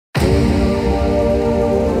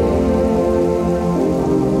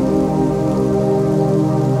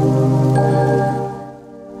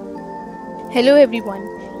Hello everyone.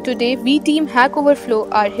 Today we team Hackoverflow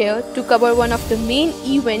are here to cover one of the main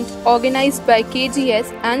events organized by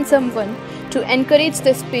KGS and someone to encourage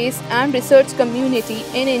the space and research community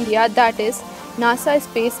in India, that is NASA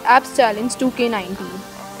Space Apps Challenge 2K19.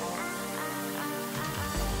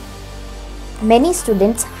 Many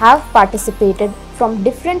students have participated from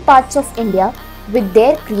different parts of India with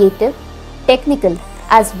their creative, technical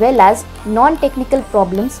as well as non-technical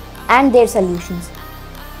problems and their solutions.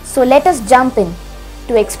 So let us jump in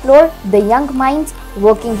to explore the young minds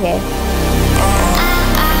working here.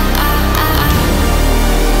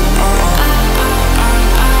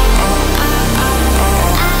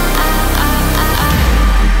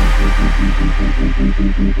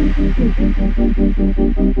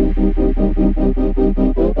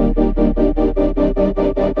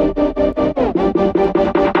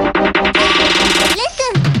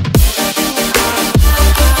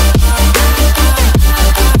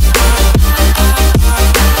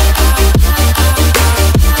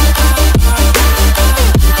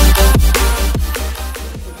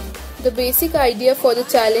 The basic idea for the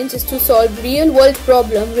challenge is to solve real-world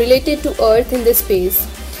problem related to Earth in the space.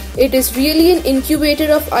 It is really an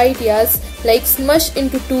incubator of ideas like smush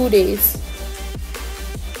into 2 days.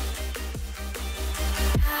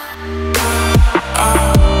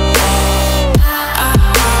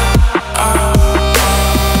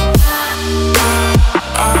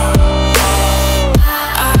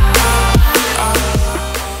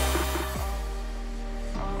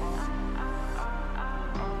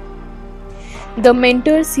 The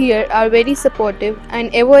mentors here are very supportive and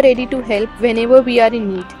ever ready to help whenever we are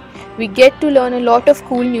in need. We get to learn a lot of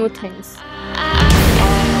cool new things.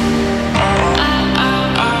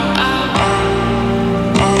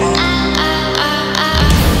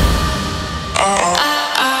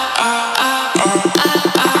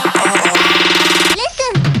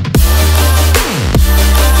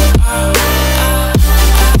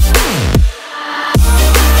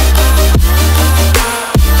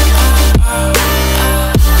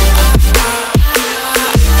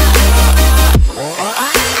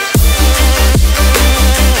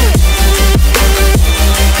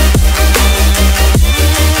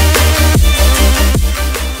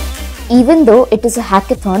 Even though it is a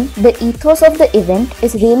hackathon, the ethos of the event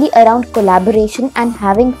is really around collaboration and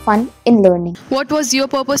having fun in learning. What was your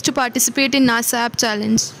purpose to participate in NASA App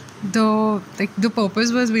Challenge? The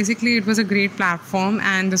purpose was basically it was a great platform,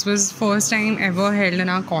 and this was first time ever held in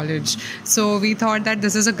our college. So we thought that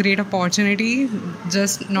this is a great opportunity,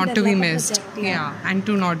 just not to be missed. And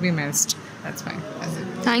to not be missed. That's fine. That's it.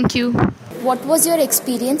 Thank you. What was your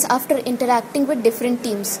experience after interacting with different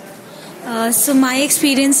teams? So my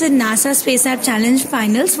experience in NASA Space App Challenge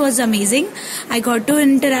Finals was amazing. I got to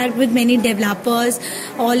interact with many developers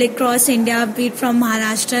all across India, be it from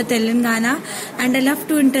Maharashtra, Telangana, and I love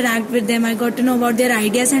to interact with them. I got to know about their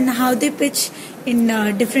ideas and how they pitch in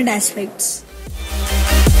different aspects.